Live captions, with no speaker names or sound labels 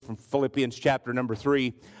from Philippians chapter number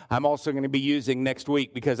 3. I'm also going to be using next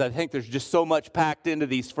week because I think there's just so much packed into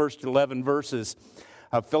these first 11 verses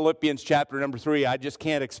of Philippians chapter number 3. I just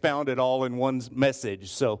can't expound it all in one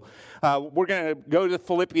message. So we're going to go to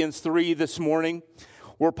Philippians 3 this morning,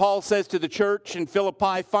 where Paul says to the church in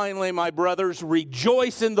Philippi, "Finally, my brothers,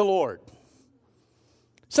 rejoice in the Lord."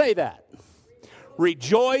 Say that.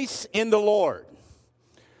 Rejoice in the Lord.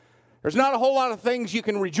 There's not a whole lot of things you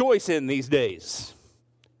can rejoice in these days,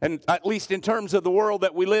 and at least in terms of the world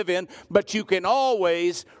that we live in, but you can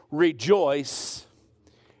always rejoice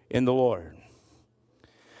in the Lord.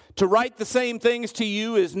 To write the same things to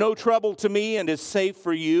you is no trouble to me and is safe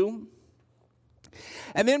for you.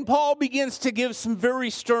 And then Paul begins to give some very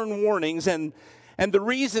stern warnings, and the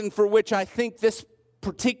reason for which I think this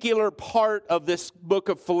particular part of this book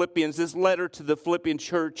of Philippians, this letter to the Philippian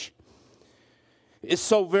church, is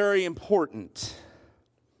so very important.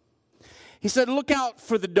 He said, look out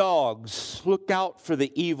for the dogs. Look out for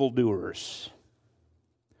the evildoers.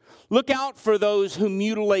 Look out for those who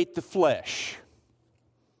mutilate the flesh.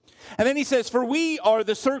 And then he says, for we are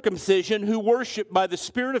the circumcision who worship by the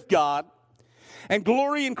Spirit of God and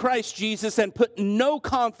glory in Christ Jesus and put no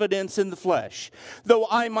confidence in the flesh, though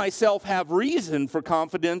I myself have reason for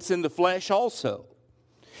confidence in the flesh also.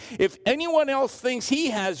 If anyone else thinks he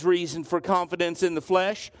has reason for confidence in the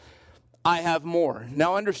flesh, I have more.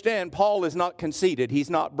 Now understand, Paul is not conceited. He's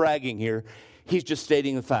not bragging here. He's just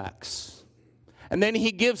stating the facts. And then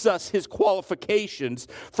he gives us his qualifications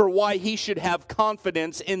for why he should have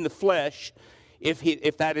confidence in the flesh,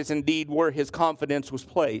 if that is indeed where his confidence was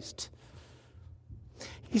placed.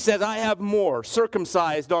 He says, I have more,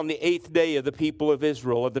 circumcised on the 8th day of the people of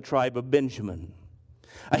Israel, of the tribe of Benjamin,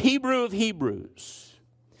 a Hebrew of Hebrews.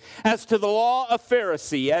 As to the law, a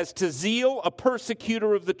Pharisee. As to zeal, a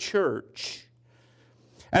persecutor of the church.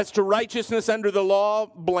 As to righteousness under the law,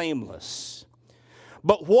 blameless.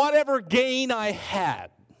 But whatever gain I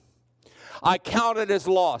had, I counted as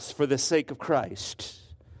loss for the sake of Christ.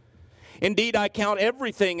 Indeed, I count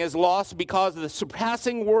everything as loss because of the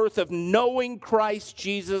surpassing worth of knowing Christ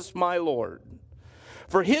Jesus my Lord.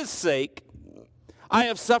 For his sake, I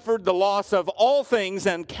have suffered the loss of all things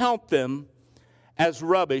and count them as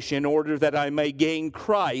rubbish, in order that I may gain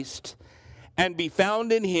Christ and be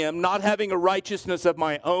found in him, not having a righteousness of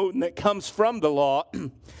my own that comes from the law,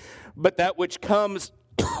 but that which comes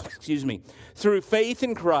through faith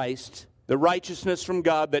in Christ, the righteousness from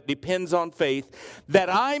God that depends on faith,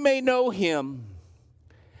 that I may know him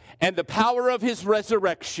and the power of his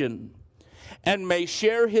resurrection, and may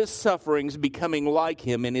share his sufferings, becoming like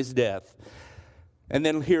him in his death. And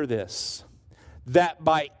then hear this: that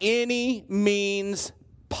by any means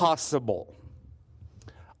possible,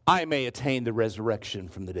 I may attain the resurrection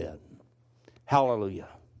from the dead. Hallelujah.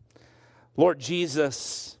 Lord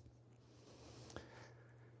Jesus,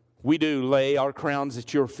 we do lay our crowns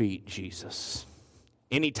at your feet, Jesus.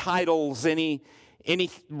 Any titles, any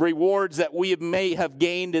rewards that we may have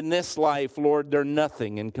gained in this life, Lord, they're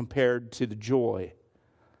nothing in compared to the joy,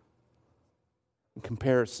 in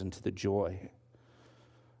comparison to the joy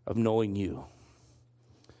of knowing you.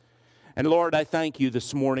 And Lord, I thank you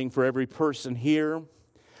this morning for every person here.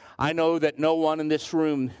 I know that no one in this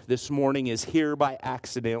room this morning is here by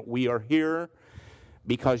accident. We are here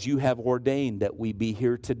because you have ordained that we be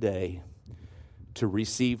here today to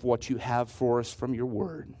receive what you have for us from your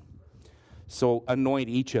word. So anoint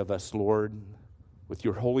each of us, Lord, with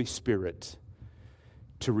your Holy Spirit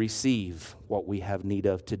to receive what we have need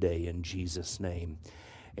of today, in Jesus' name.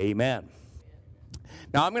 Amen.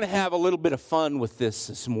 Now, I'm going to have a little bit of fun with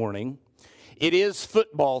this morning. It is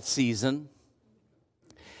football season.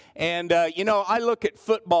 And, I look at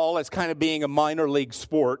football as kind of being a minor league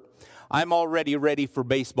sport. I'm already ready for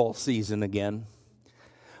baseball season again.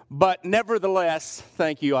 But nevertheless,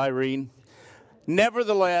 thank you, Irene.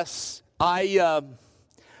 Nevertheless, I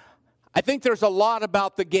think there's a lot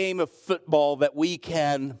about the game of football that we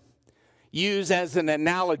can use as an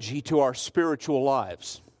analogy to our spiritual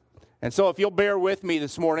lives. And so if you'll bear with me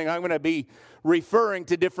this morning, I'm going to be referring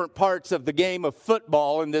to different parts of the game of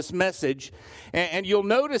football in this message. And you'll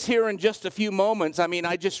notice here in just a few moments,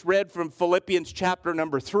 I just read from Philippians chapter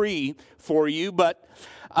number 3 for you, but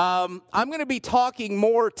I'm going to be talking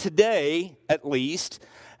more today, at least,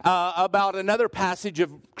 about another passage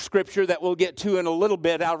of Scripture that we'll get to in a little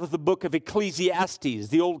bit out of the book of Ecclesiastes,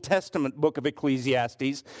 the Old Testament book of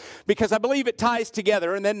Ecclesiastes, because I believe it ties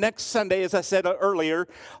together. And then next Sunday, as I said earlier,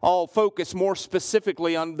 I'll focus more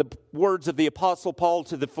specifically on the words of the Apostle Paul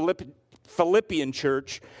to the Philippian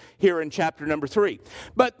church here in chapter number 3.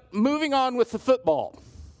 But moving on with the football.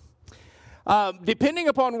 Depending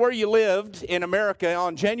upon where you lived in America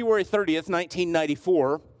on January 30th,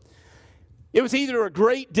 1994, it was either a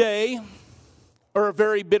great day or a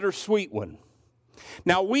very bittersweet one.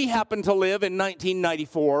 Now, we happen to live in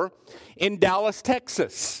 1994 in Dallas,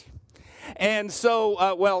 Texas. And so,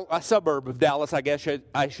 a suburb of Dallas, I guess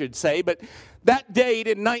I should say. But that date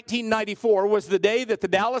in 1994 was the day that the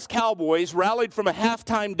Dallas Cowboys rallied from a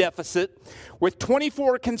halftime deficit with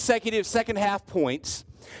 24 consecutive second-half points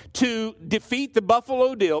to defeat the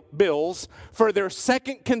Buffalo Bills for their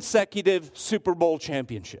second consecutive Super Bowl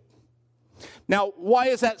championship. Now, why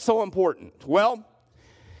is that so important? Well,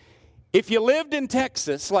 if you lived in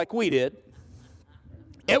Texas like we did,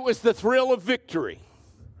 it was the thrill of victory.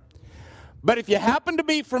 But if you happen to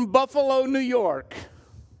be from Buffalo, New York,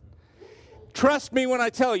 trust me when I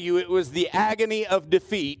tell you it was the agony of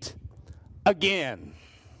defeat again.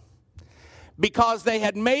 Because they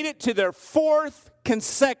had made it to their fourth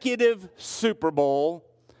consecutive Super Bowl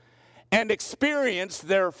and experienced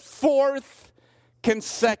their fourth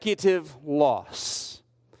consecutive loss.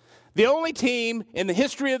 The only team in the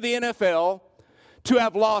history of the NFL to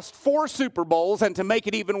have lost 4 Super Bowls, and to make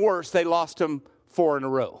it even worse, they lost them 4 in a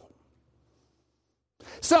row.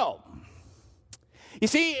 So, you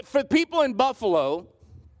see, for people in Buffalo,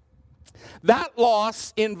 that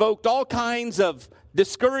loss invoked all kinds of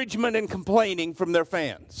discouragement and complaining from their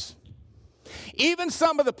fans. Even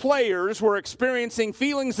some of the players were experiencing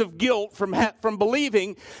feelings of guilt from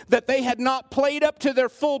believing that they had not played up to their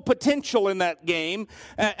full potential in that game,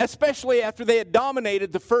 especially after they had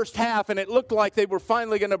dominated the first half and it looked like they were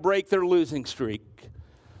finally going to break their losing streak.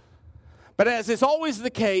 But as is always the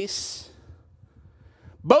case,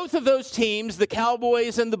 both of those teams, the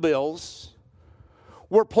Cowboys and the Bills,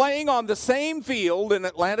 were playing on the same field in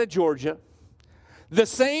Atlanta, Georgia, the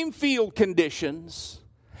same field conditions,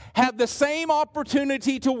 had the same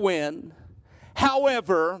opportunity to win.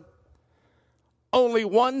 However, only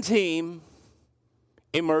one team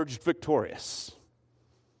emerged victorious.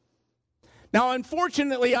 Now,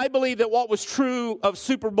 unfortunately, I believe that what was true of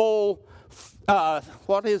Super Bowl,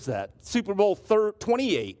 Super Bowl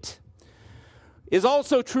 28, is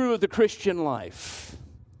also true of the Christian life.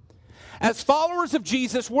 As followers of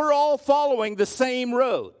Jesus, we're all following the same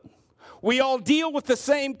road. We all deal with the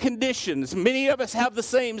same conditions. Many of us have the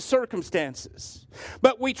same circumstances.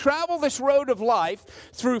 But we travel this road of life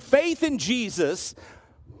through faith in Jesus,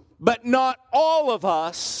 but not all of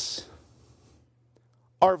us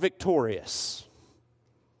are victorious.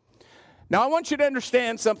 Now, I want you to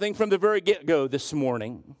understand something from the very get-go this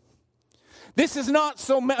morning. This is not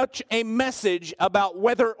so much a message about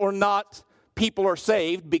whether or not people are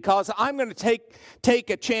saved, because I'm going to take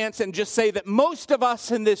a chance and just say that most of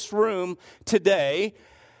us in this room today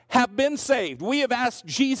have been saved. We have asked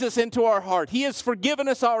Jesus into our heart. He has forgiven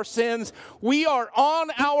us our sins. We are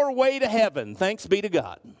on our way to heaven. Thanks be to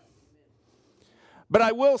God. But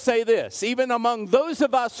I will say this, even among those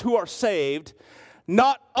of us who are saved,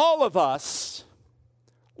 not all of us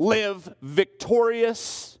live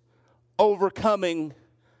victorious, overcoming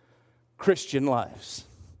Christian lives.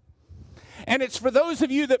 And it's for those of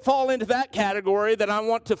you that fall into that category that I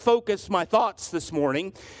want to focus my thoughts this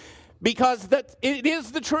morning, because that it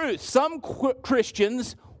is the truth. Some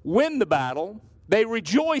Christians win the battle. They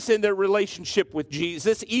rejoice in their relationship with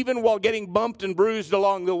Jesus, even while getting bumped and bruised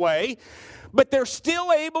along the way. But they're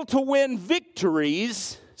still able to win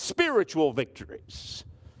victories, spiritual victories.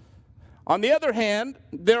 On the other hand,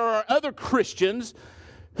 there are other Christians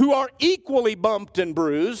who are equally bumped and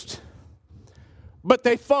bruised, but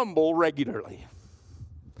they fumble regularly.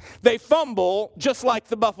 They fumble just like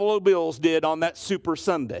the Buffalo Bills did on that Super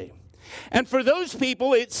Sunday. And for those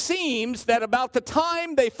people, it seems that about the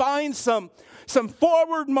time they find some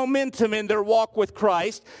forward momentum in their walk with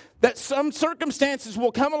Christ, that some circumstances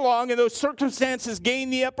will come along and those circumstances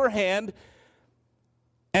gain the upper hand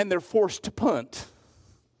and they're forced to punt.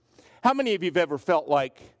 How many of you have ever felt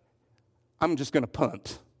like, I'm just going to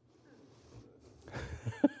punt?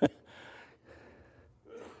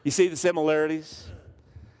 You see the similarities?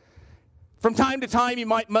 From time to time, you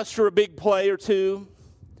might muster a big play or two,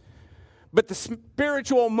 but the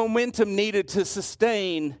spiritual momentum needed to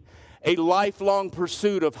sustain a lifelong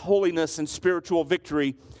pursuit of holiness and spiritual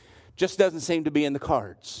victory just doesn't seem to be in the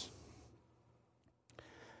cards.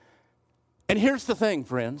 And here's the thing,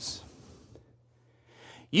 friends.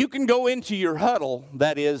 You can go into your huddle,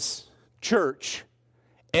 that is, church,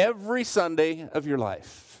 every Sunday of your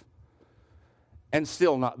life and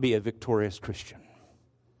still not be a victorious Christian.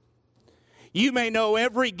 You may know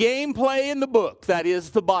every gameplay in the book, that is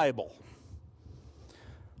the Bible,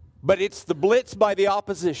 but it's the blitz by the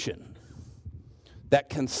opposition, that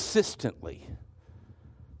consistently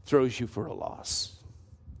throws you for a loss.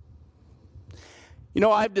 You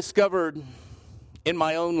know, I've discovered in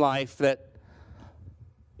my own life that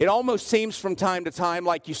it almost seems from time to time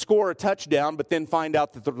like you score a touchdown, but then find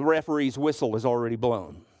out that the referee's whistle is already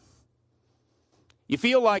blown. You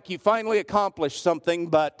feel like you finally accomplished something,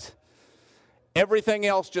 but everything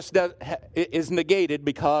else just is negated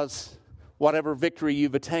because whatever victory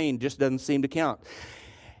you've attained just doesn't seem to count.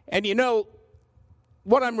 And you know,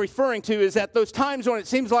 what I'm referring to is at those times when it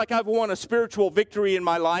seems like I've won a spiritual victory in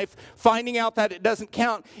my life, finding out that it doesn't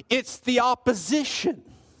count, it's the opposition.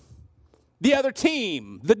 The other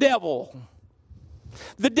team, the devil.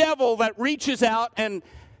 The devil that reaches out and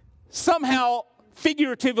somehow,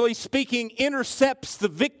 figuratively speaking, intercepts the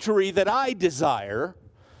victory that I desire,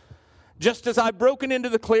 just as I've broken into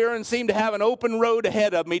the clear and seem to have an open road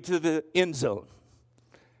ahead of me to the end zone.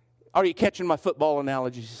 Are you catching my football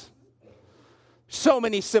analogies? So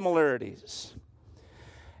many similarities.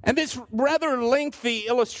 And this rather lengthy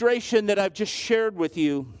illustration that I've just shared with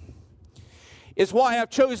you is why I've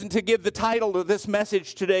chosen to give the title of this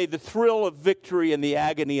message today, The Thrill of Victory and the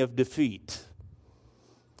Agony of Defeat.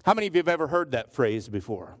 How many of you have ever heard that phrase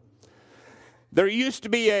before? There used to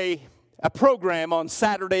be a program on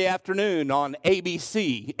Saturday afternoon on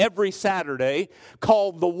ABC every Saturday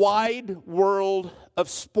called The Wide World of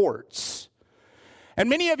Sports. And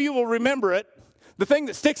many of you will remember it. The thing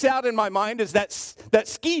that sticks out in my mind is that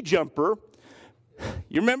ski jumper.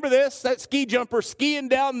 You remember this? That ski jumper skiing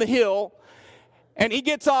down the hill, and he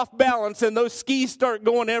gets off balance, and those skis start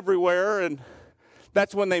going everywhere, and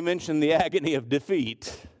that's when they mention the agony of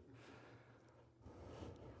defeat.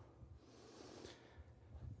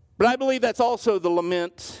 But I believe that's also the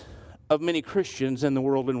lament of many Christians in the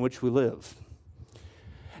world in which we live.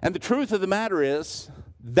 And the truth of the matter is,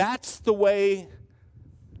 that's the way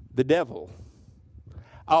the devil,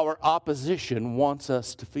 our opposition, wants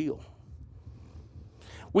us to feel.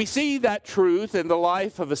 We see that truth in the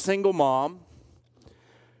life of a single mom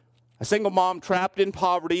trapped in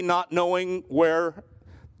poverty, not knowing where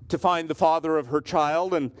to find the father of her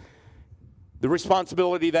child and the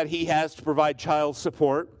responsibility that he has to provide child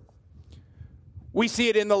support. We see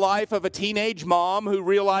it in the life of a teenage mom who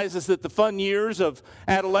realizes that the fun years of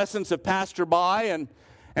adolescence have passed her by, and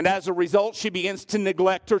as a result, she begins to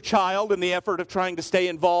neglect her child in the effort of trying to stay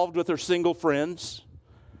involved with her single friends.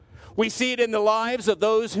 We see it in the lives of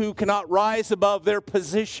those who cannot rise above their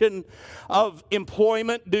position of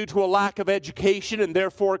employment due to a lack of education and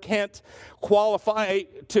therefore can't qualify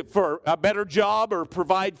for a better job or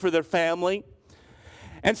provide for their family.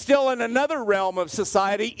 And still in another realm of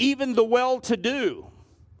society, even the well-to-do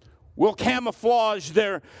will camouflage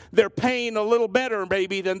their pain a little better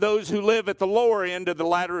maybe than those who live at the lower end of the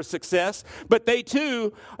ladder of success. But they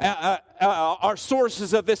too are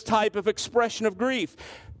sources of this type of expression of grief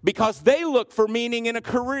because they look for meaning in a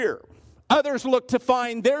career. Others look to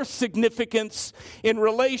find their significance in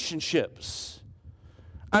relationships.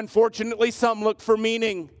 Unfortunately, some look for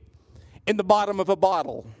meaning in the bottom of a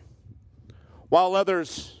bottle, while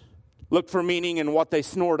others look for meaning in what they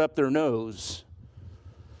snort up their nose.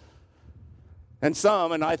 And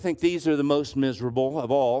some, and I think these are the most miserable of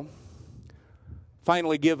all,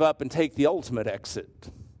 finally give up and take the ultimate exit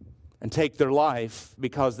and take their life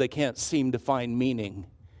because they can't seem to find meaning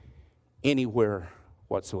anywhere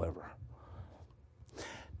whatsoever.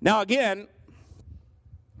 Now again,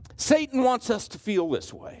 Satan wants us to feel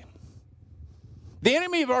this way. The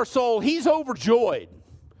enemy of our soul, he's overjoyed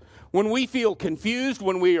when we feel confused,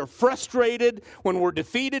 when we are frustrated, when we're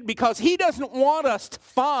defeated, because he doesn't want us to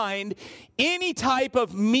find any type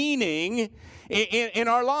of meaning in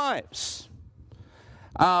our lives.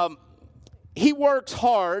 He works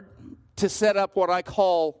hard to set up what I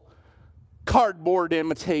call cardboard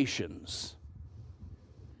imitations.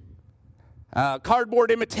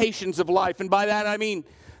 Cardboard imitations of life, and by that I mean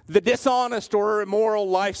the dishonest or immoral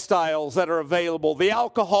lifestyles that are available, the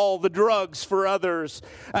alcohol, the drugs for others.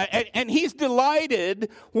 And he's delighted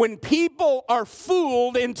when people are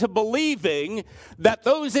fooled into believing that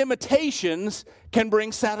those imitations can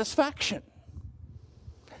bring satisfaction.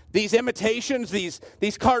 These imitations,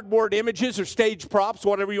 these cardboard images or stage props,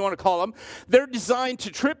 whatever you want to call them, they're designed to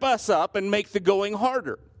trip us up and make the going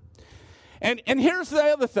harder. And here's the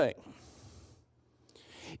other thing.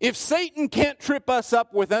 If Satan can't trip us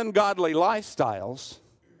up with ungodly lifestyles,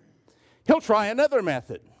 he'll try another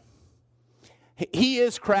method. He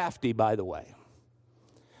is crafty, by the way.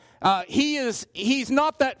 He's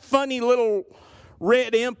not that funny little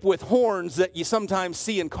red imp with horns that you sometimes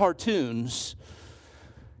see in cartoons.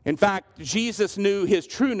 In fact, Jesus knew his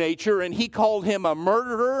true nature, and he called him a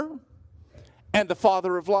murderer and the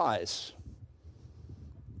father of lies.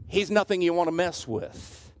 He's nothing you want to mess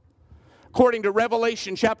with. According to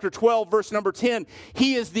Revelation chapter 12, verse number 10,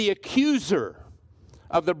 he is the accuser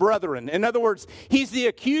of the brethren. In other words, he's the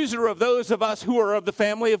accuser of those of us who are of the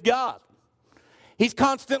family of God. He's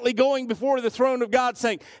constantly going before the throne of God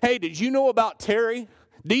saying, hey, did you know about Terry?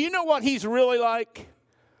 Do you know what he's really like?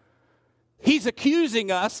 He's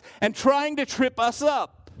accusing us and trying to trip us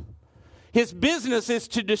up. His business is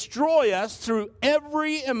to destroy us through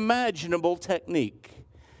every imaginable technique.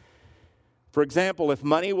 For example, if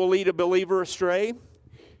money will lead a believer astray,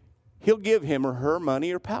 he'll give him or her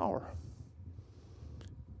money or power.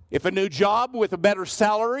 If a new job with a better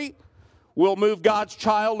salary will move God's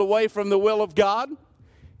child away from the will of God,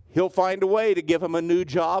 he'll find a way to give him a new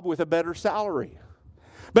job with a better salary.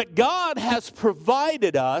 But God has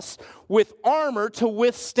provided us with armor to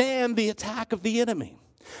withstand the attack of the enemy.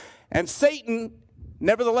 And Satan,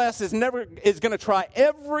 nevertheless, is going to try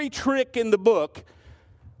every trick in the book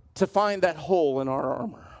to find that hole in our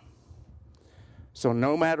armor. So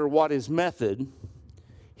no matter what his method,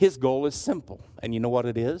 his goal is simple. And you know what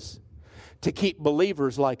it is? To keep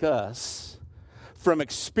believers like us from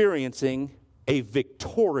experiencing a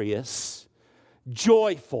victorious,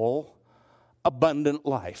 joyful, abundant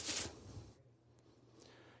life.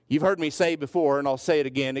 You've heard me say before, and I'll say it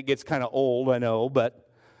again, it gets kind of old, I know, but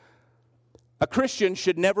a Christian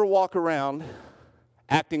should never walk around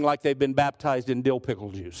acting like they've been baptized in dill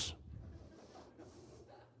pickle juice.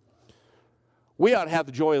 We ought to have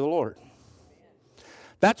the joy of the Lord.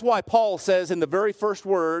 That's why Paul says in the very first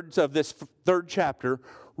words of this third chapter,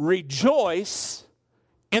 rejoice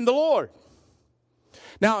in the Lord.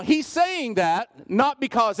 Now, he's saying that not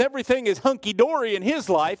because everything is hunky-dory in his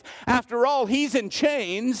life. After all, he's in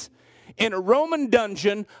chains in a Roman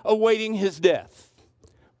dungeon awaiting his death.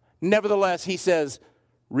 Nevertheless, he says,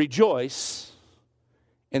 rejoice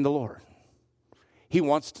in the Lord. He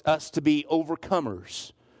wants us to be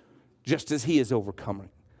overcomers, just as he is overcoming.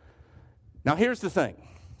 Now, here's the thing.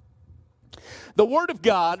 The Word of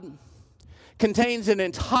God contains an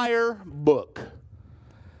entire book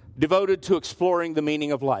devoted to exploring the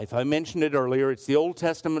meaning of life. I mentioned it earlier. It's the Old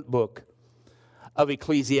Testament book of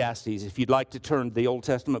Ecclesiastes. If you'd like to turn to the Old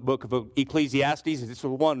Testament book of Ecclesiastes, it's the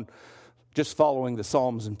one just following the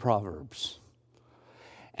Psalms and Proverbs.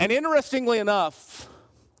 And interestingly enough,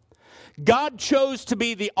 God chose to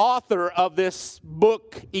be the author of this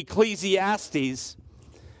book, Ecclesiastes,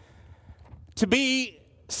 to be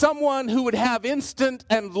someone who would have instant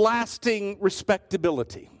and lasting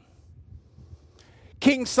respectability.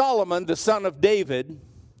 King Solomon, the son of David,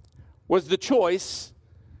 was the choice,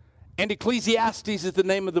 and Ecclesiastes is the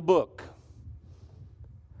name of the book.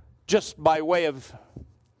 Just by way of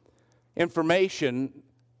information,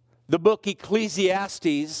 the book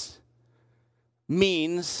Ecclesiastes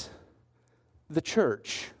means the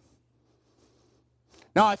church.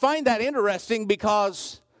 Now, I find that interesting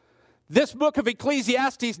because this book of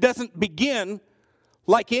Ecclesiastes doesn't begin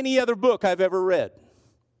like any other book I've ever read.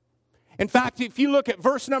 In fact, if you look at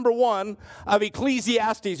verse number 1 of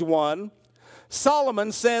Ecclesiastes 1,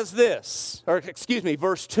 Solomon says this,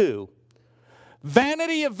 verse 2.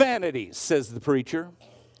 Vanity of vanities, says the preacher.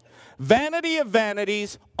 Vanity of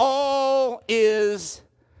vanities, all is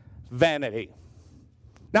vanity.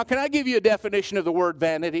 Now, can I give you a definition of the word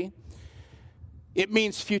vanity? It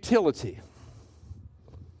means futility.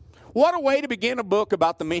 What a way to begin a book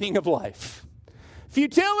about the meaning of life.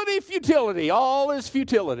 Futility, futility, all is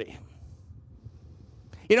futility.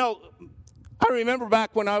 You know, I remember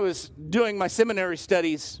back when I was doing my seminary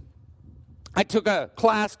studies, I took a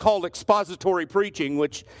class called expository preaching,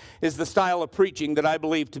 which is the style of preaching that I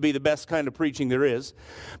believe to be the best kind of preaching there is.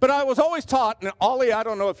 But I was always taught, and Ollie, I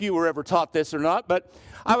don't know if you were ever taught this or not, but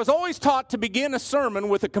I was always taught to begin a sermon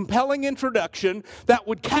with a compelling introduction that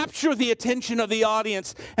would capture the attention of the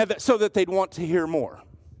audience so that they'd want to hear more.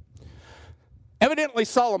 Evidently,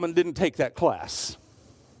 Solomon didn't take that class.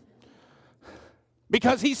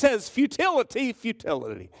 Because he says futility,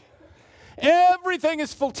 futility. Everything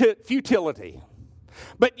is futility.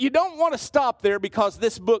 But you don't want to stop there because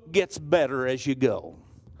this book gets better as you go.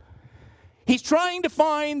 He's trying to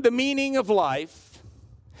find the meaning of life,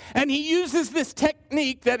 and he uses this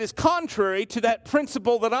technique that is contrary to that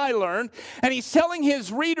principle that I learned, and he's telling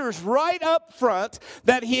his readers right up front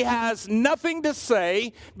that he has nothing to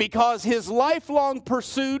say because his lifelong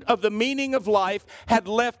pursuit of the meaning of life had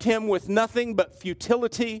left him with nothing but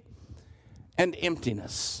futility and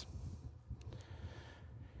emptiness.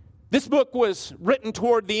 This book was written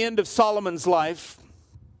toward the end of Solomon's life,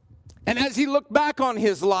 and as he looked back on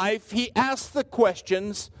his life, he asked the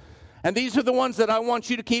questions And these are the ones that I want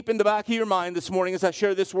you to keep in the back of your mind this morning as I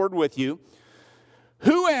share this word with you.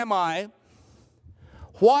 Who am I?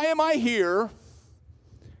 Why am I here?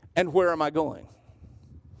 And where am I going?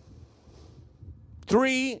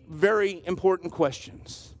 3 very important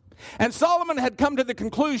questions. And Solomon had come to the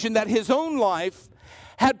conclusion that his own life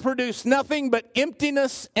had produced nothing but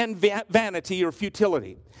emptiness and vanity or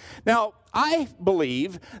futility. Now, I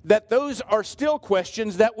believe that those are still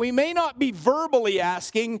questions that we may not be verbally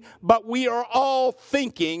asking, but we are all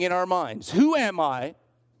thinking in our minds. Who am I?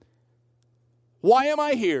 Why am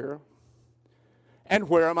I here? And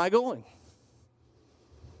where am I going?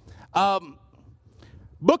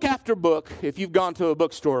 Book after book, if you've gone to a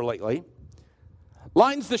bookstore lately,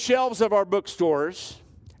 lines the shelves of our bookstores,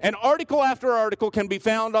 and article after article can be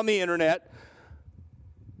found on the internet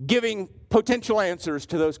giving potential answers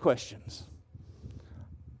to those questions.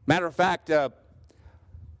 Matter of fact, and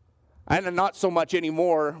not so much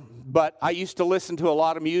anymore, but I used to listen to a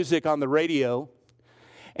lot of music on the radio.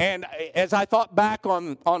 And as I thought back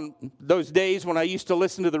on those days when I used to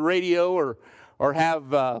listen to the radio or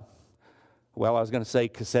have, I was going to say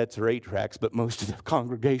cassettes or 8-tracks, but most of the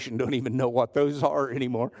congregation don't even know what those are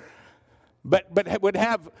anymore. But would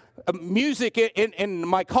have music in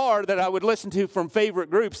my car that I would listen to from favorite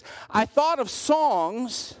groups. I thought of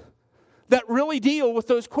songs that really deal with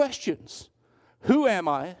those questions. Who am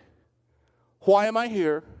I? Why am I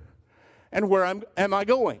here? And where am I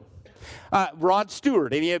going? Rod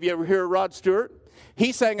Stewart. Any of you ever hear of Rod Stewart?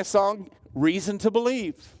 He sang a song, Reason to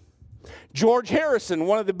Believe. George Harrison,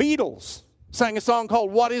 one of the Beatles, sang a song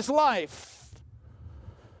called What is Life?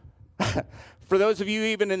 For those of you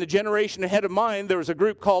even in the generation ahead of mine, there was a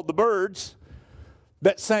group called the Byrds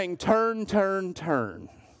that sang Turn, Turn, Turn.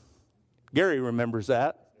 Gary remembers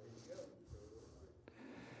that.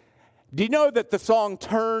 Do you know that the song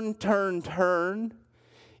Turn, Turn, Turn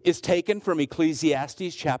is taken from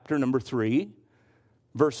Ecclesiastes chapter number 3,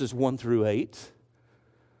 verses 1 through 8?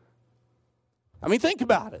 I mean, think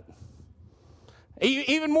about it.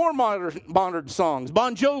 Even more modern songs.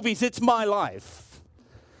 Bon Jovi's It's My Life.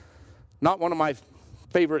 Not one of my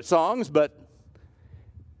favorite songs, but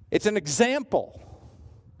it's an example.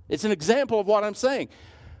 It's an example of what I'm saying.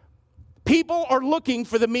 People are looking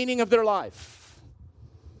for the meaning of their life.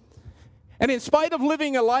 And in spite of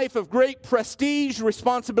living a life of great prestige,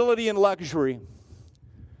 responsibility, and luxury,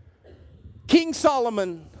 King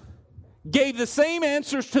Solomon gave the same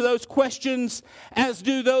answers to those questions as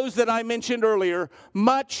do those that I mentioned earlier.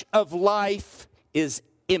 Much of life is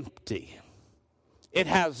empty. It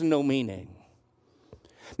has no meaning.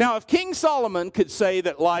 Now, if King Solomon could say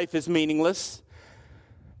that life is meaningless,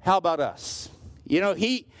 how about us? You know,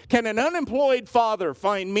 can an unemployed father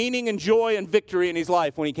find meaning and joy and victory in his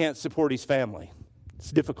life when he can't support his family?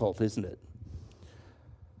 It's difficult, isn't it?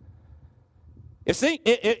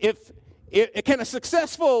 Can a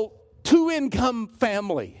successful 2-income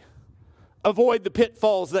family avoid the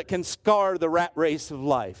pitfalls that can scar the rat race of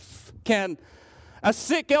life? Can a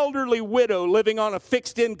sick elderly widow living on a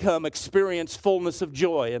fixed income experience fullness of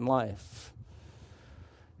joy in life?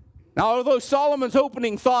 Now, although Solomon's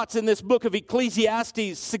opening thoughts in this book of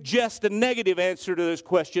Ecclesiastes suggest a negative answer to those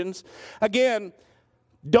questions, again,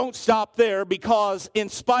 don't stop there, because in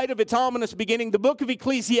spite of its ominous beginning, the book of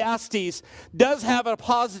Ecclesiastes does have a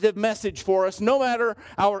positive message for us, no matter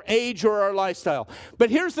our age or our lifestyle.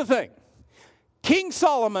 But here's the thing. King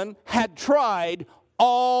Solomon had tried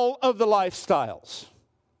all of the lifestyles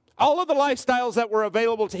that were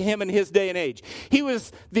available to him in his day and age. He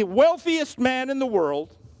was the wealthiest man in the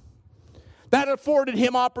world. That afforded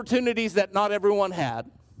him opportunities that not everyone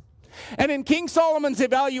had. And in King Solomon's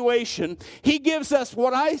evaluation, he gives us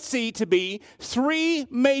what I see to be 3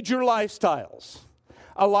 major lifestyles: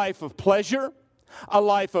 a life of pleasure, a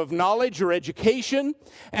life of knowledge or education,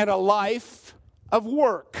 and a life of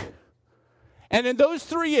work. And in those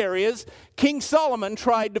 3 areas, King Solomon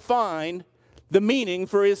tried to find the meaning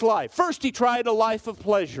for his life. First, he tried a life of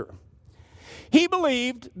pleasure. He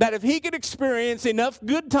believed that if he could experience enough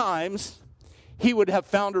good times, he would have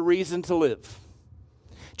found a reason to live.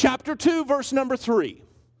 Chapter 2, verse number 3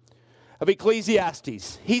 of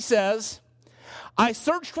Ecclesiastes, he says, I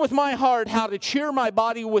searched with my heart how to cheer my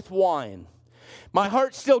body with wine, my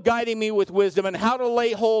heart still guiding me with wisdom, and how to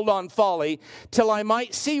lay hold on folly, till I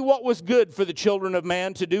might see what was good for the children of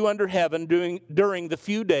man to do under heaven during the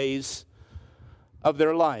few days of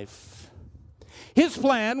their life. His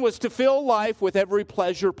plan was to fill life with every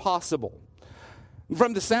pleasure possible.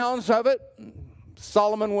 From the sounds of it,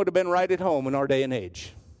 Solomon would have been right at home in our day and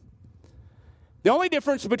age. The only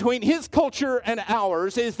difference between his culture and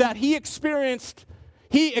ours is that he experimented,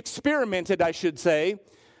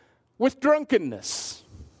 with drunkenness.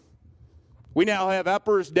 We now have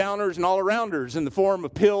uppers, downers, and all-arounders in the form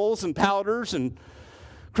of pills and powders and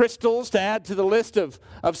crystals to add to the list of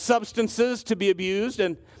substances to be abused.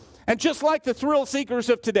 And just like the thrill seekers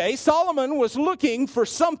of today, Solomon was looking for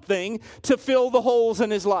something to fill the holes in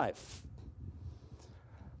his life.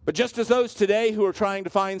 But just as those today who are trying to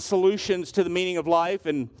find solutions to the meaning of life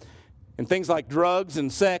and things like drugs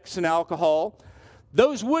and sex and alcohol,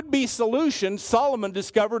 those would-be solutions, Solomon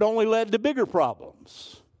discovered, only led to bigger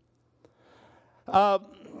problems. I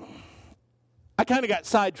kind of got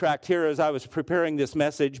sidetracked here as I was preparing this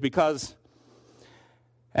message because,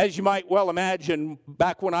 as you might well imagine,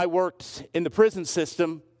 back when I worked in the prison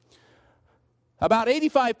system, about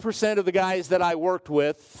 85% of the guys that I worked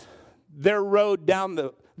with, their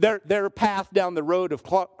path down the road of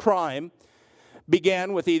crime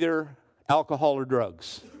began with either alcohol or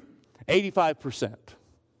drugs. 85%.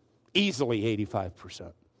 Easily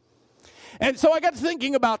 85%. And so I got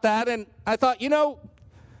thinking about that, and I thought,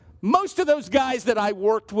 most of those guys that I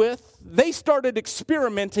worked with, they started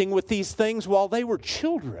experimenting with these things while they were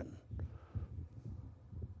children.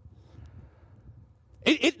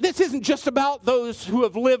 This isn't just about those who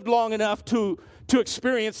have lived long enough to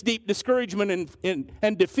experience deep discouragement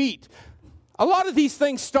and defeat. A lot of these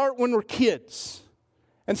things start when we're kids.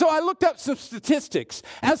 And so I looked up some statistics.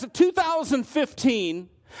 As of 2015,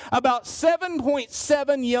 about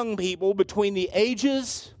 7.7 young people between the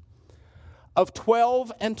ages of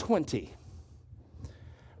 12 and 20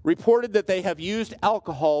 reported that they have used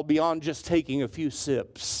alcohol beyond just taking a few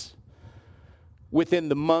sips within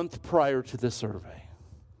the month prior to the survey.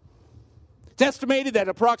 It's estimated that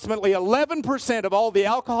approximately 11% of all the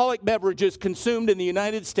alcoholic beverages consumed in the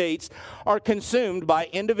United States are consumed by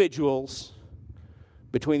individuals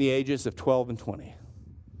between the ages of 12 and 20.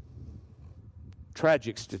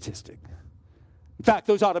 Tragic statistic. In fact,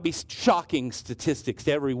 those ought to be shocking statistics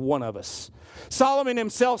to every one of us. Solomon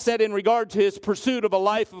himself said in regard to his pursuit of a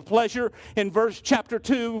life of pleasure in verse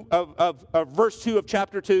 2 of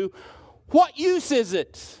chapter 2, what use is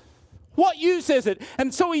it? What use is it?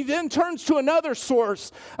 And so he then turns to another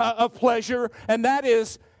source of pleasure, and that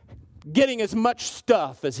is getting as much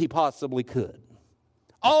stuff as he possibly could.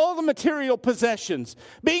 All the material possessions.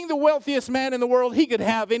 Being the wealthiest man in the world, he could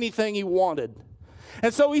have anything he wanted.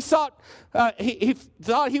 And so he thought he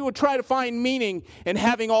would try to find meaning in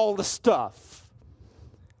having all the stuff.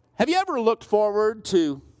 Have you ever looked forward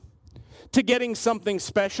to getting something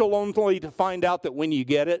special only to find out that when you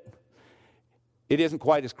get it, it isn't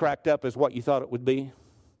quite as cracked up as what you thought it would be?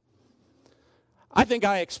 I think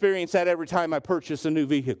I experience that every time I purchase a new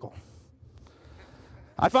vehicle.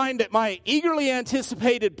 I find that my eagerly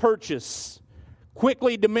anticipated purchase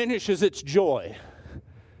quickly diminishes its joy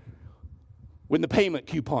when the payment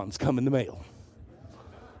coupons come in the mail.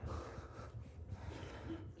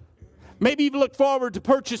 Maybe you've looked forward to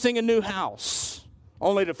purchasing a new house,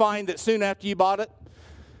 only to find that soon after you bought it,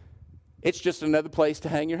 it's just another place to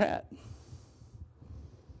hang your hat.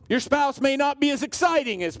 Your spouse may not be as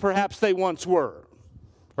exciting as perhaps they once were,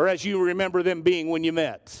 or as you remember them being when you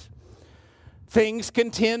met. Things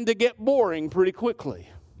can tend to get boring pretty quickly.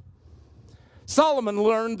 Solomon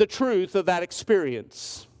learned the truth of that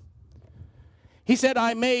experience. He said,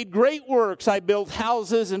 I made great works. I built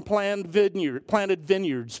houses and planted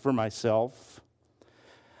vineyards for myself.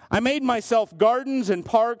 I made myself gardens and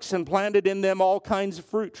parks and planted in them all kinds of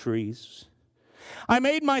fruit trees. I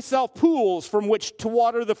made myself pools from which to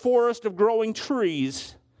water the forest of growing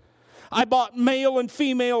trees. I bought male and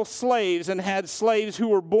female slaves and had slaves who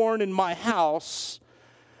were born in my house.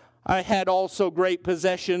 I had also great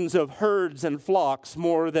possessions of herds and flocks,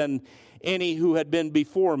 more than any who had been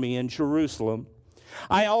before me in Jerusalem.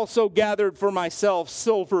 I also gathered for myself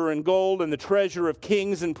silver and gold and the treasure of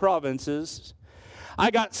kings and provinces.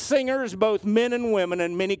 I got singers, both men and women,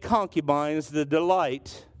 and many concubines, the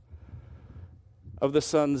delight of the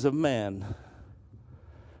sons of man.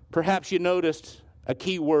 Perhaps you noticed a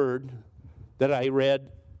key word that I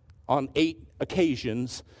read on 8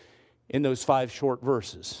 occasions in those 5 short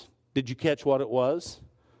verses. Did you catch what it was?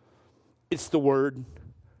 It's the word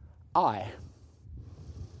I.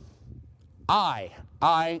 I.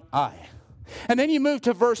 And then you move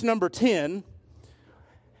to verse number 10,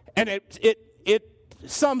 and it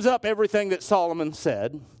sums up everything that Solomon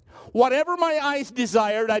said. Whatever my eyes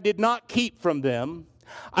desired, I did not keep from them.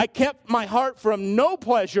 I kept my heart from no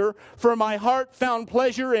pleasure, for my heart found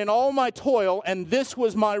pleasure in all my toil, and this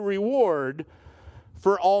was my reward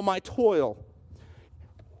for all my toil.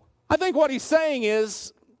 I think what he's saying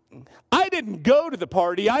is, I didn't go to the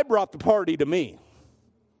party, I brought the party to me.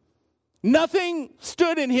 Nothing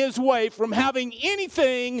stood in his way from having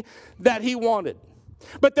anything that he wanted.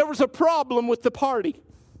 But there was a problem with the party.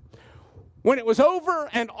 When it was over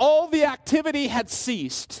and all the activity had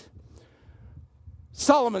ceased,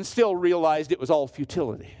 Solomon still realized it was all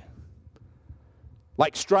futility,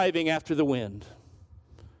 like striving after the wind.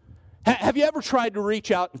 Have you ever tried to reach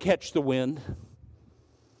out and catch the wind?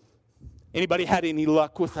 Anybody had any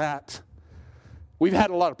luck with that? We've had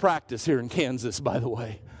a lot of practice here in Kansas, by the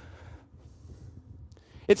way.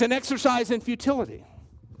 It's an exercise in futility.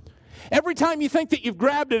 Every time you think that you've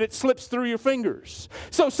grabbed it, it slips through your fingers.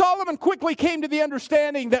 So Solomon quickly came to the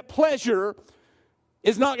understanding that pleasure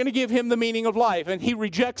is not going to give him the meaning of life, and he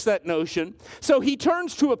rejects that notion. So he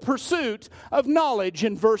turns to a pursuit of knowledge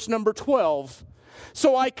in verse number 12.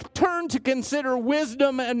 So I turn to consider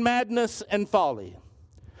wisdom and madness and folly.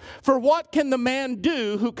 For what can the man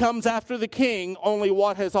do who comes after the king? Only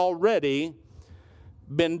what has already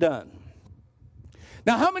been done.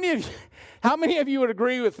 Now, how many of you would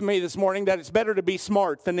agree with me this morning that it's better to be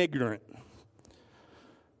smart than ignorant?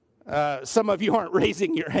 Some of you aren't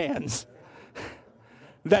raising your hands.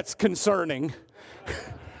 That's concerning.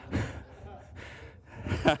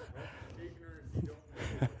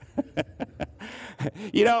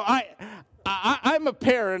 You know, I'm a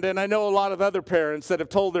parent, and I know a lot of other parents that have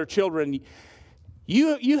told their children,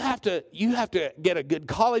 you have to get a good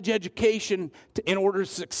college education in order to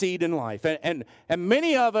succeed in life. And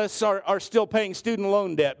many of us are still paying student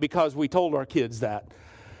loan debt because we told our kids that.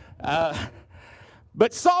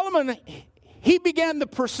 But Solomon, he began the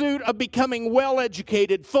pursuit of becoming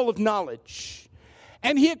well-educated, full of knowledge.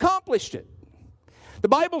 And he accomplished it. The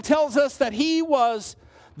Bible tells us that he was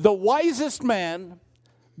the wisest man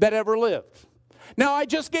that ever lived. Now, I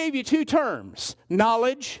just gave you two terms,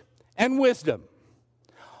 knowledge and wisdom.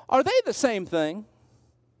 Are they the same thing?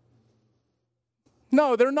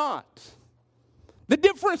 No, they're not. The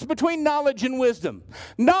difference between knowledge and wisdom.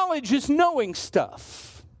 Knowledge is knowing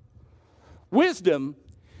stuff. Wisdom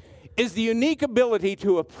is the unique ability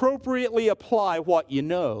to appropriately apply what you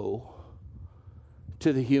know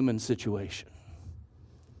to the human situation.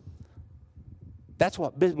 That's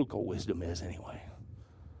what biblical wisdom is anyway.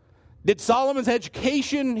 Did Solomon's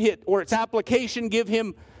education or its application give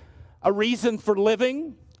him a reason for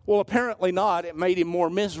living? Well, apparently not. It made him more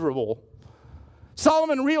miserable.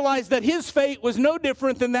 Solomon realized that his fate was no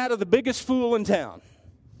different than that of the biggest fool in town.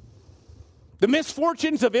 The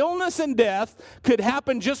misfortunes of illness and death could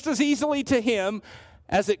happen just as easily to him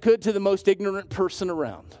as it could to the most ignorant person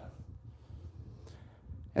around.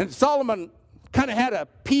 And Solomon kind of had a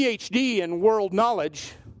PhD in world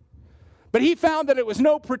knowledge, but he found that it was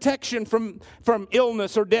no protection from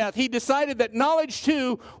illness or death. He decided that knowledge,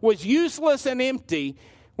 too, was useless and empty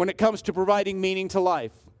when it comes to providing meaning to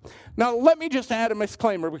life. Now, let me just add a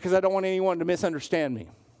disclaimer because I don't want anyone to misunderstand me.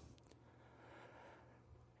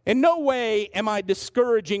 In no way am I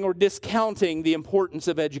discouraging or discounting the importance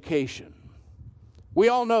of education. We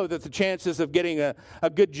all know that the chances of getting a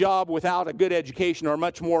good job without a good education are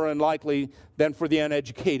much more unlikely than for the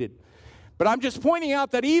uneducated. But I'm just pointing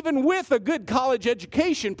out that even with a good college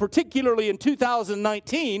education, particularly in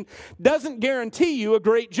 2019, doesn't guarantee you a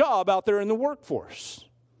great job out there in the workforce.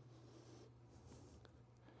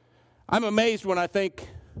 I'm amazed when I think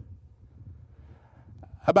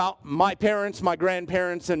about my parents, my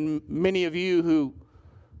grandparents, and many of you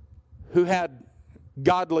who had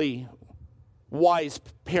godly, wise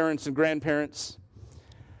parents and grandparents.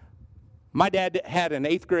 My dad had an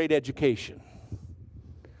 8th grade education.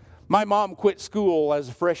 My mom quit school as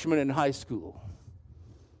a freshman in high school.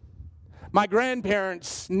 My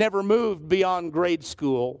grandparents never moved beyond grade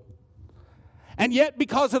school. And yet,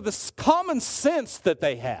 because of the common sense that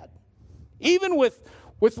they had, even with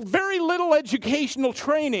very little educational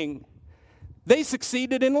training, they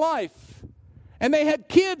succeeded in life. And they had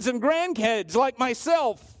kids and grandkids like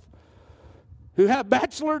myself who have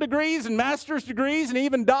bachelor degrees and master's degrees and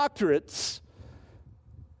even doctorates.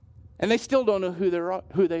 And they still don't know who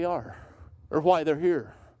they are or why they're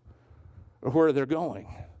here or where they're going.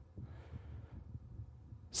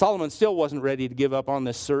 Solomon still wasn't ready to give up on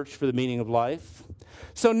this search for the meaning of life.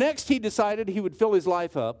 So next he decided he would fill his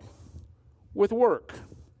life up with work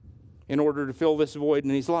in order to fill this void in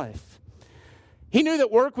his life. He knew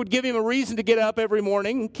that work would give him a reason to get up every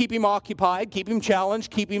morning, keep him occupied, keep him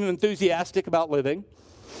challenged, keep him enthusiastic about living.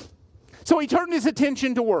 So he turned his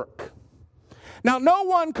attention to work. Now, no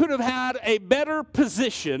one could have had a better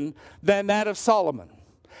position than that of Solomon.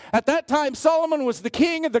 At that time, Solomon was the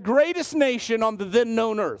king of the greatest nation on the then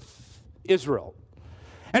known earth, Israel.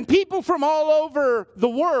 And people from all over the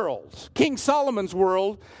world, King Solomon's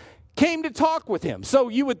world, came to talk with him. So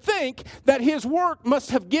you would think that his work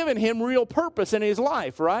must have given him real purpose in his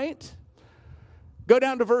life, right? Go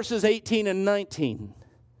down to verses 18 and 19.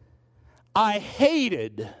 I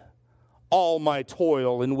hated all my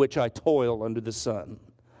toil in which I toil under the sun,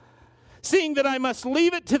 seeing that I must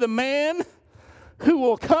leave it to the man who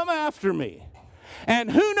will come after me.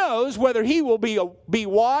 And who knows whether he will be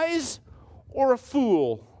wise or a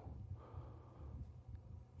fool.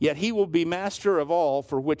 Yet he will be master of all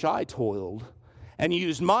for which I toiled and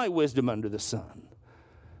used my wisdom under the sun.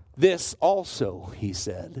 This also, he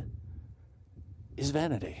said, is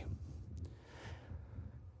vanity.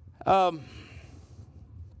 Let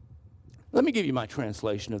me give you my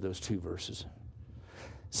translation of those two verses.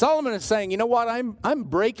 Solomon is saying, you know what, I'm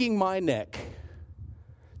breaking my neck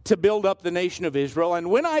to build up the nation of Israel, and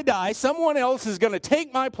when I die, someone else is going to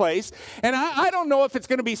take my place, and I don't know if it's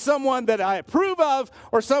going to be someone that I approve of,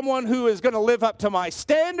 or someone who is going to live up to my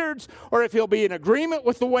standards, or if he'll be in agreement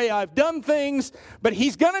with the way I've done things, but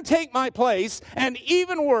he's going to take my place, and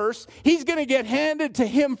even worse, he's going to get handed to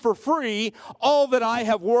him for free all that I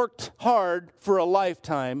have worked hard for a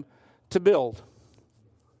lifetime to build.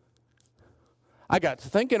 I got to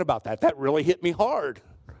thinking about that. That really hit me hard.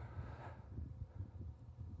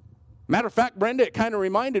 Matter of fact, Brenda, it kind of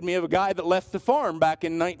reminded me of a guy that left the farm back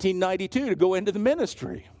in 1992 to go into the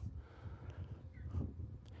ministry.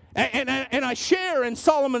 And I share in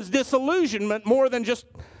Solomon's disillusionment more than just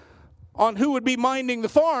on who would be minding the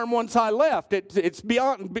farm once I left. It's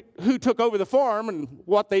beyond who took over the farm and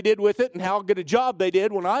what they did with it and how good a job they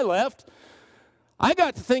did when I left. I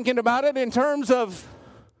got to thinking about it in terms of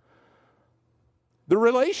the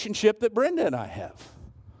relationship that Brenda and I have.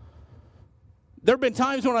 There have been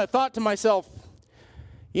times when I thought to myself,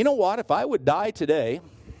 you know what, if I would die today,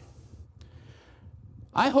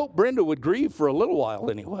 I hope Brenda would grieve for a little while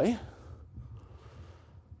anyway.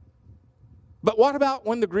 But what about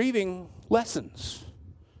when the grieving lessens?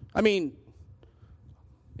 I mean,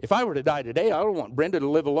 if I were to die today, I don't want Brenda to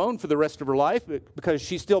live alone for the rest of her life because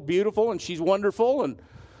she's still beautiful and she's wonderful. And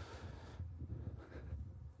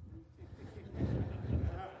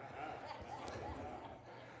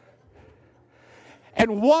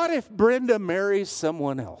what if Brenda marries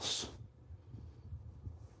someone else?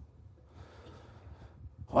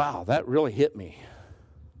 Wow, that really hit me.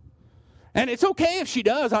 And it's okay if she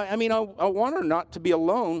does. I want her not to be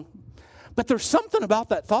alone. But there's something about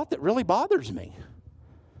that thought that really bothers me.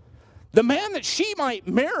 The man that she might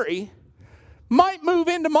marry might move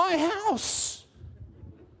into my house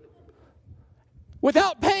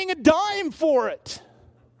without paying a dime for it.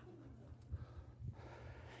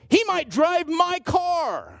 He might drive my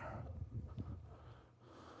car.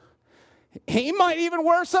 He might even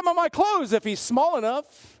wear some of my clothes if he's small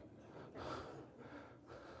enough.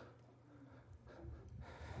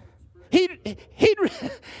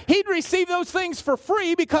 He'd receive those things for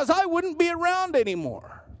free because I wouldn't be around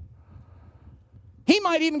anymore. He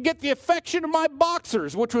might even get the affection of my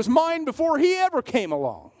boxers, which was mine before he ever came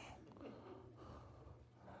along.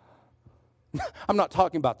 I'm not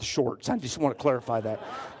talking about the shorts. I just want to clarify that.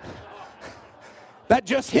 That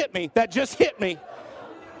just hit me.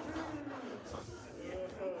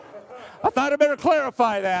 I thought I better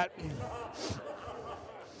clarify that.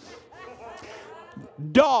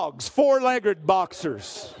 Dogs, four-legged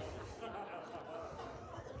boxers.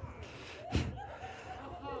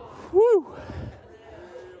 Woo.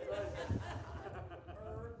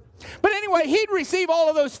 But anyway, he'd receive all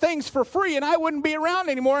of those things for free, and I wouldn't be around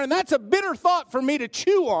anymore, and that's a bitter thought for me to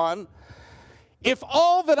chew on if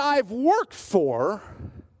all that I've worked for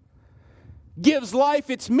gives life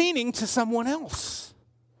its meaning to someone else.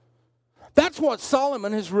 That's what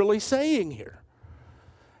Solomon is really saying here.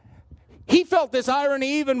 He felt this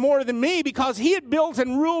irony even more than me because he had built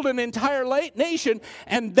and ruled an entire nation,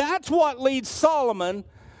 and that's what leads Solomon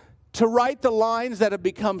to write the lines that have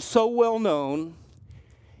become so well known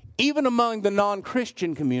even among the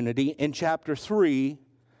non-Christian community in chapter 3,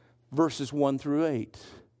 verses 1 through 8.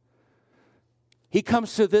 He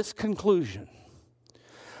comes to this conclusion: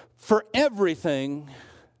 for everything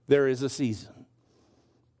there is a season,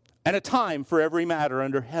 and a time for every matter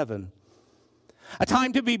under heaven. A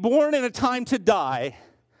time to be born and a time to die.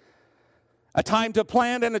 A time to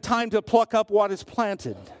plant and a time to pluck up what is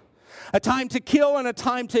planted. A time to kill and a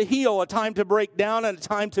time to heal. A time to break down and a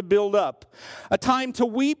time to build up. A time to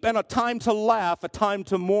weep and a time to laugh. A time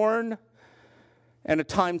to mourn and a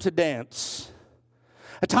time to dance.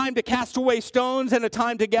 A time to cast away stones and a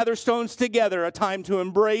time to gather stones together. A time to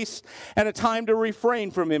embrace and a time to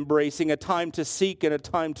refrain from embracing. A time to seek and a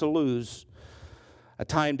time to lose. A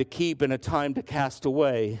time to keep and a time to cast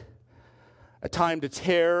away. a time to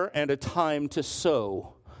tear and a time to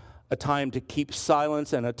sow, a time to keep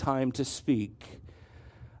silence and a time to speak,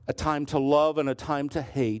 a time to love and a time to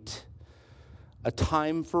hate, a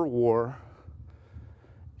time for war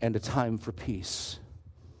and a time for peace.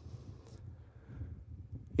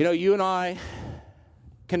 You know, you and I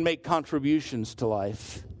can make contributions to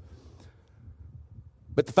life.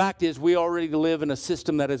 But the fact is, we already live in a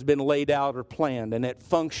system that has been laid out or planned, and it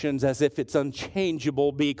functions as if it's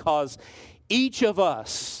unchangeable because each of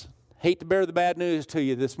us, hate to bear the bad news to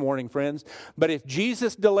you this morning, friends, but if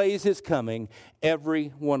Jesus delays his coming, every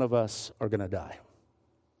one of us are going to die.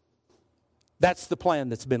 That's the plan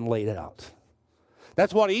that's been laid out.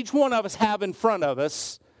 That's what each one of us have in front of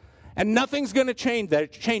us. And nothing's going to change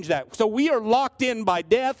that. So we are locked in by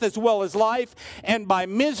death as well as life, and by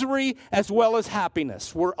misery as well as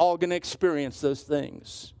happiness. We're all going to experience those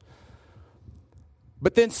things.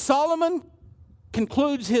 But then Solomon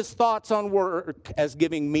concludes his thoughts on work as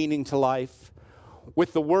giving meaning to life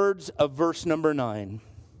with the words of verse number 9.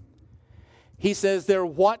 He says there,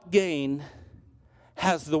 what gain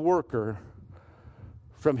has the worker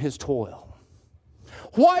from his toil?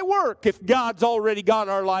 Why work if God's already got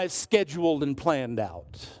our lives scheduled and planned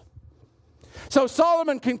out? So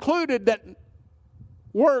Solomon concluded that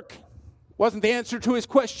work wasn't the answer to his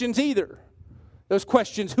questions either. Those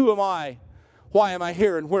questions, who am I? Why am I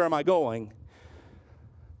here? And where am I going?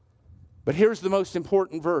 But here's the most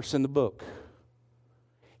important verse in the book.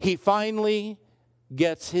 He finally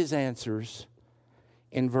gets his answers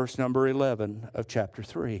in verse number 11 of chapter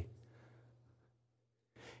 3.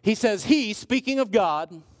 He says, he, speaking of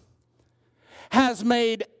God, has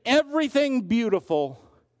made everything beautiful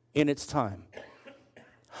in its time.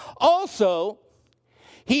 Also,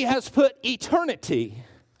 he has put eternity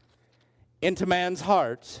into man's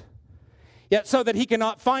heart, yet so that he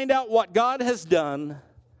cannot find out what God has done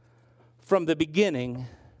from the beginning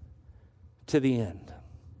to the end.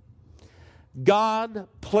 God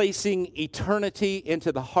placing eternity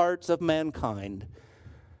into the hearts of mankind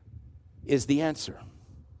is the answer.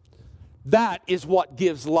 That is what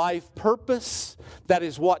gives life purpose. That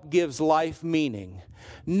is what gives life meaning.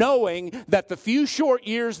 Knowing that the few short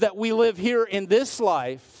years that we live here in this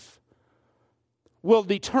life will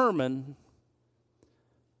determine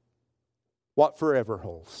what forever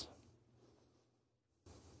holds.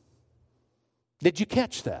 Did you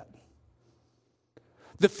catch that?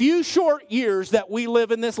 The few short years that we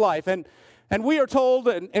live in this life, and we are told,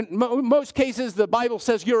 in most cases, the Bible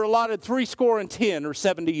says you're allotted 70 or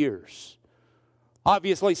 70 years.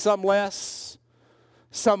 Obviously, some less,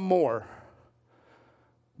 some more.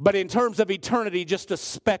 But in terms of eternity, just a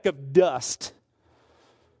speck of dust.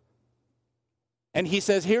 And he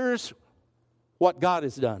says, here's what God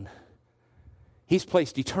has done. He's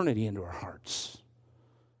placed eternity into our hearts.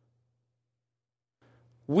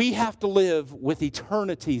 We have to live with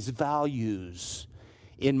eternity's values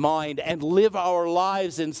in mind and live our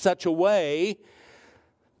lives in such a way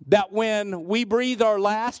that when we breathe our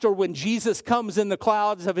last, or when Jesus comes in the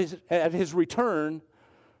clouds at his return,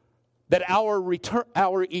 that our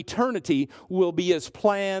eternity will be as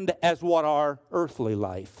planned as what our earthly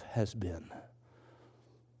life has been.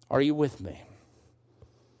 Are you with me?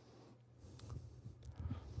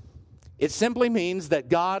 It simply means that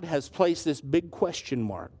God has placed this big question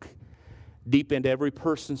mark deep into every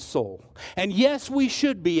person's soul. And yes, we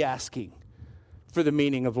should be asking for the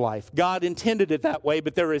meaning of life. God intended it that way,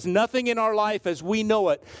 but there is nothing in our life as we know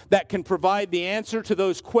it that can provide the answer to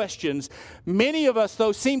those questions. Many of us,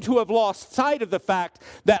 though, seem to have lost sight of the fact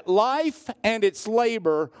that life and its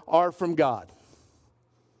labor are from God.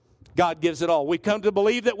 God gives it all. We've come to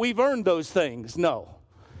believe that we've earned those things. No,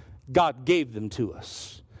 God gave them to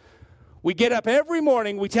us. We get up every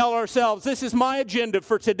morning, we tell ourselves, this is my agenda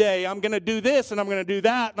for today. I'm going to do this, and I'm going to do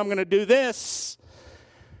that, and I'm going to do this.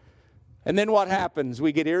 And then what happens?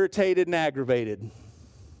 We get irritated and aggravated.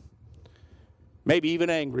 Maybe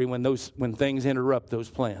even angry when things interrupt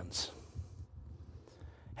those plans.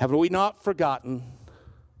 Have we not forgotten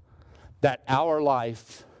that our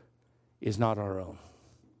life is not our own?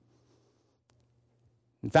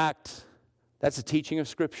 In fact, that's a teaching of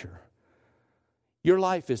Scripture. Your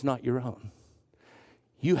life is not your own.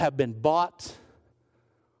 You have been bought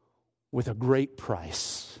with a great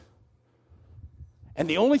price. And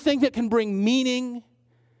the only thing that can bring meaning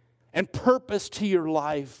and purpose to your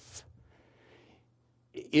life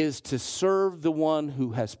is to serve the one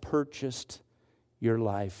who has purchased your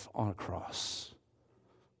life on a cross.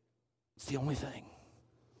 It's the only thing.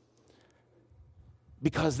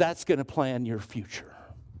 Because that's going to plan your future.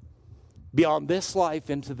 Beyond this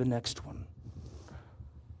life into the next one.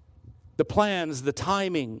 The plans, the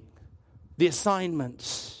timing, the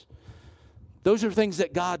assignments. Those are things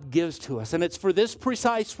that God gives to us. And it's for this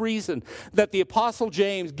precise reason that the Apostle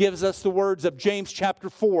James gives us the words of James chapter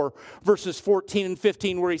 4, verses 14 and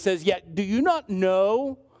 15, where he says, "Yet do you not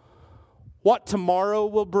know what tomorrow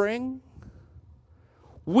will bring?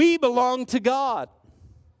 We belong to God.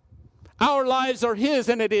 Our lives are His,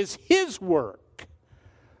 and it is His work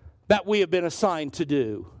that we have been assigned to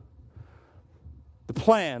do." The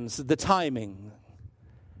plans, the timing,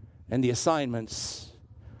 and the assignments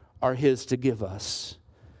are His to give us.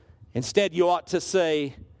 Instead, you ought to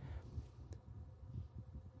say,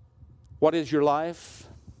 what is your life?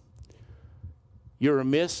 You're a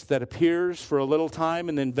mist that appears for a little time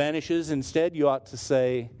and then vanishes. Instead, you ought to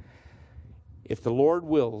say, if the Lord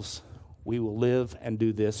wills, we will live and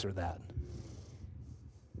do this or that.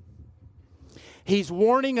 He's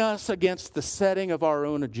warning us against the setting of our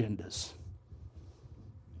own agendas.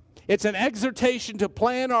 It's an exhortation to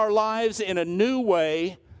plan our lives in a new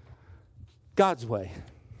way, God's way.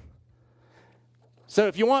 So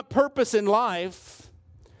if you want purpose in life,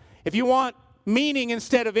 if you want meaning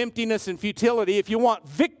instead of emptiness and futility, if you want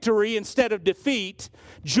victory instead of defeat,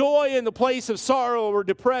 joy in the place of sorrow or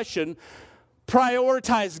depression,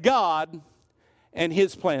 prioritize God and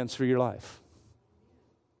His plans for your life.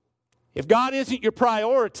 If God isn't your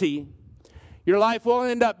priority, your life will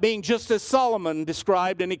end up being just as Solomon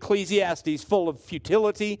described in Ecclesiastes, full of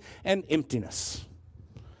futility and emptiness.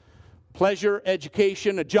 Pleasure,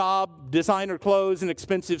 education, a job, designer clothes, an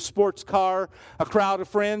expensive sports car, a crowd of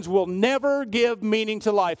friends will never give meaning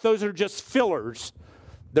to life. Those are just fillers.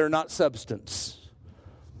 They're not substance.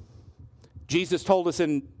 Jesus told us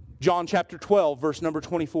in John chapter 12, verse number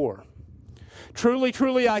 24. "Truly,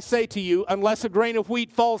 truly, I say to you, unless a grain of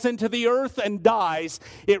wheat falls into the earth and dies,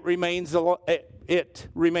 it remains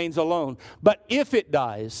alone. But if it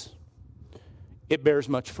dies, it bears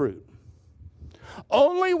much fruit."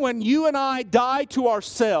 Only when you and I die to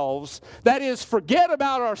ourselves, that is, forget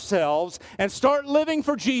about ourselves and start living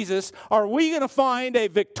for Jesus, are we going to find a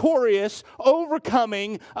victorious,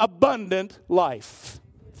 overcoming, abundant life,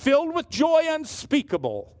 filled with joy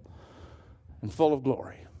unspeakable and full of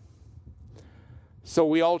glory. So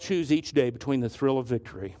we all choose each day between the thrill of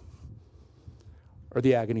victory or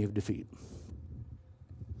the agony of defeat.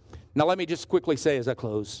 Now let me just quickly say as I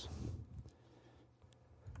close,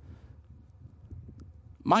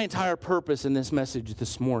 my entire purpose in this message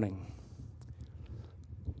this morning,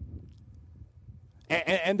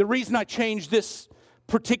 and the reason I changed this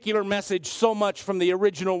particular message so much from the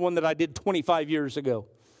original one that I did 25 years ago,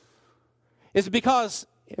 is because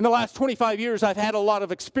in the last 25 years I've had a lot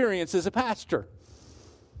of experience as a pastor.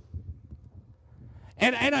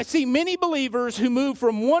 And I see many believers who move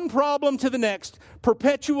from one problem to the next,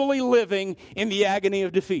 perpetually living in the agony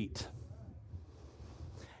of defeat.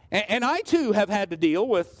 And I too have had to deal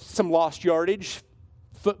with some lost yardage,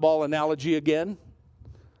 football analogy again.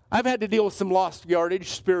 I've had to deal with some lost yardage,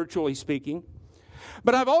 spiritually speaking.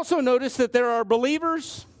 But I've also noticed that there are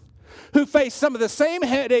believers who face some of the same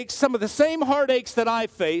headaches, some of the same heartaches that I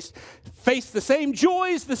face the same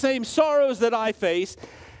joys, the same sorrows that I face,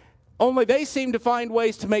 only they seem to find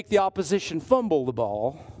ways to make the opposition fumble the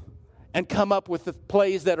ball and come up with the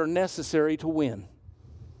plays that are necessary to win.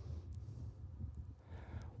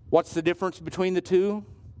 What's the difference between the two?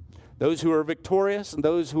 Those who are victorious and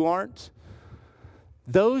those who aren't.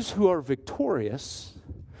 Those who are victorious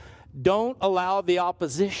don't allow the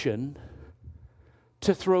opposition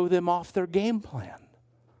to throw them off their game plan.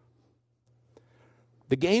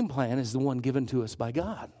 The game plan is the one given to us by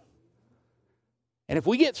God. And if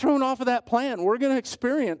we get thrown off of that plan, we're going to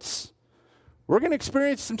experience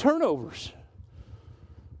some turnovers.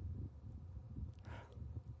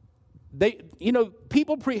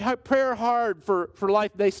 People prepare hard for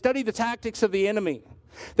life. They study the tactics of the enemy.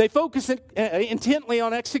 They focus intently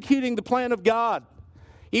on executing the plan of God,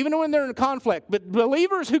 even when they're in conflict. But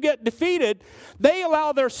believers who get defeated, they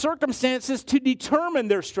allow their circumstances to determine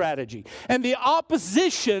their strategy. And the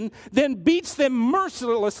opposition then beats them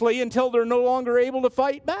mercilessly until they're no longer able to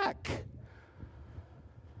fight back.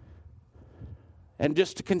 And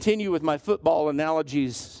just to continue with my football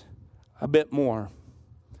analogies a bit more,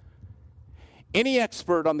 any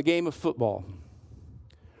expert on the game of football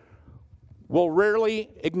will rarely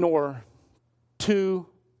ignore two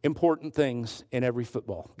important things in every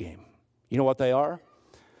football game. You know what they are?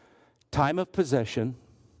 Time of possession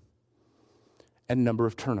and number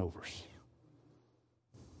of turnovers.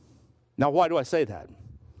 Now, why do I say that?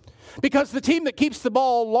 Because the team that keeps the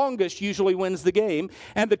ball longest usually wins the game,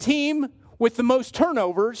 and the team with the most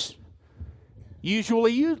turnovers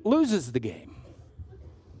usually loses the game.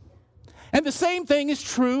 And the same thing is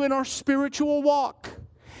true in our spiritual walk.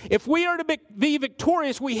 If we are to be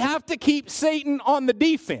victorious, we have to keep Satan on the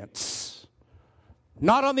defense,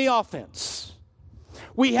 not on the offense.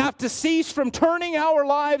 We have to cease from turning our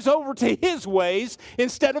lives over to his ways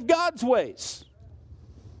instead of God's ways.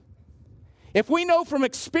 If we know from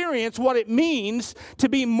experience what it means to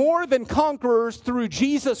be more than conquerors through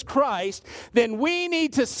Jesus Christ, then we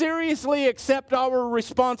need to seriously accept our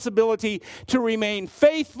responsibility to remain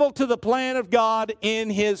faithful to the plan of God in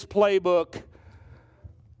his playbook,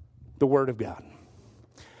 the Word of God.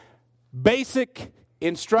 Basic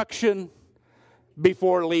instruction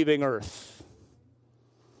before leaving earth.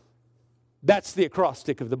 That's the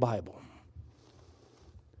acrostic of the Bible.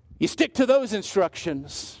 You stick to those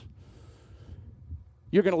instructions,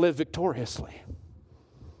 you're going to live victoriously.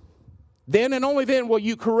 Then and only then will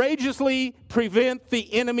you courageously prevent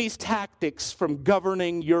the enemy's tactics from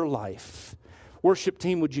governing your life. Worship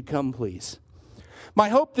team, would you come, please? My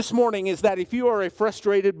hope this morning is that if you are a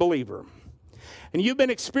frustrated believer and you've been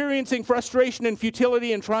experiencing frustration and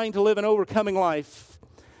futility in trying to live an overcoming life,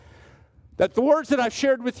 that the words that I've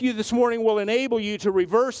shared with you this morning will enable you to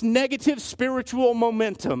reverse negative spiritual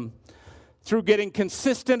momentum through getting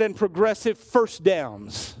consistent and progressive first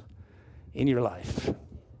downs in your life.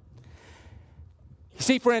 You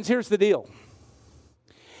see, friends, here's the deal.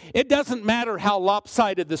 It doesn't matter how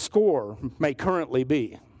lopsided the score may currently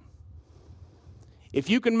be. If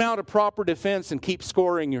you can mount a proper defense and keep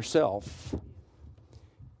scoring yourself,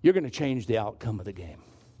 you're going to change the outcome of the game.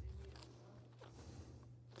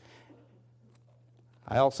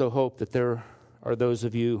 I also hope that there are those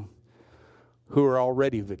of you who are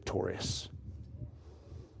already victorious.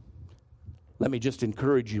 Let me just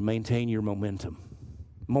encourage you, maintain your momentum.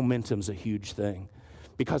 Momentum's a huge thing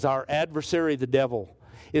because our adversary, the devil,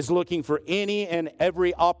 is looking for any and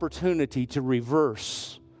every opportunity to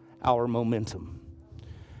reverse our momentum.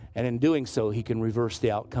 And in doing so, he can reverse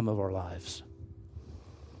the outcome of our lives.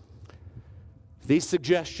 These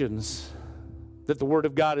suggestions that the Word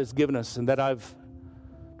of God has given us and that I've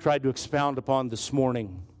tried to expound upon this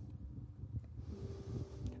morning,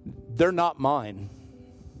 they're not mine.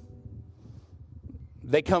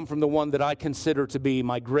 They come from the one that I consider to be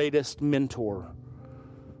my greatest mentor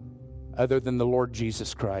other than the Lord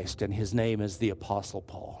Jesus Christ, and his name is the Apostle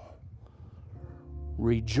Paul.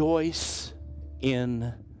 Rejoice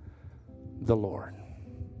in the Lord.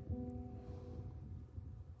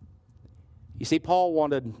 You see, Paul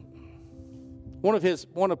wanted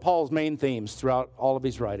one of Paul's main themes throughout all of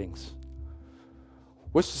his writings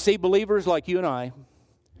was to see believers like you and I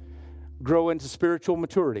grow into spiritual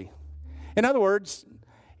maturity. In other words,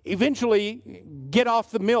 eventually get off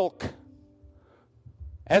the milk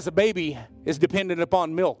as a baby is dependent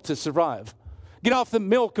upon milk to survive. Get off the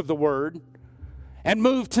milk of the Word and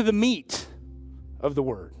move to the meat of the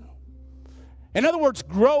Word. In other words,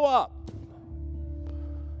 grow up.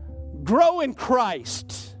 Grow in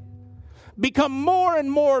Christ. Become more and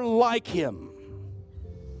more like him.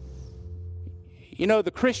 You know, the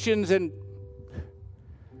Christians in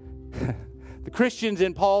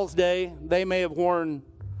Paul's day, they may have worn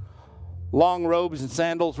long robes and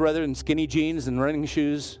sandals rather than skinny jeans and running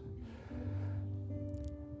shoes.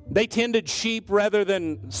 They tended sheep rather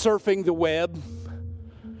than surfing the web.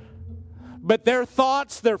 But their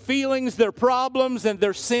thoughts, their feelings, their problems, and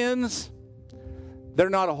their sins, they're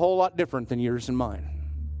not a whole lot different than yours and mine.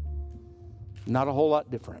 Not a whole lot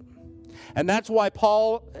different. And that's why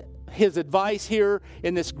Paul, his advice here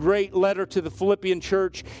in this great letter to the Philippian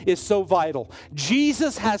church is so vital.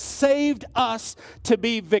 Jesus has saved us to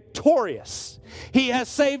be victorious. He has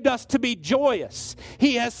saved us to be joyous.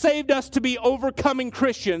 He has saved us to be overcoming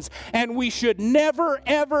Christians. And we should never,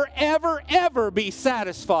 ever, ever, ever be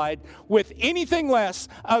satisfied with anything less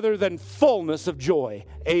other than fullness of joy.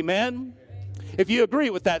 Amen? If you agree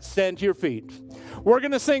with that, stand to your feet. We're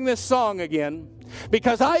going to sing this song again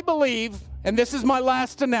because I believe, and this is my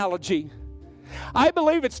last analogy, I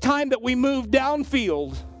believe it's time that we move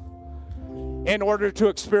downfield in order to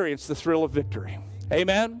experience the thrill of victory.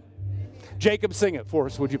 Amen? Jacob, sing it for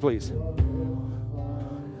us, would you please?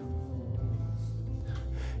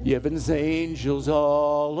 Heaven's angels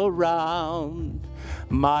all around.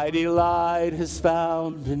 My delight is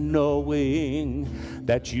found in knowing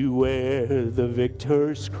that you wear the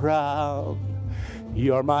victor's crown.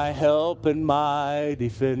 You're my help and my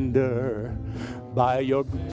defender. By your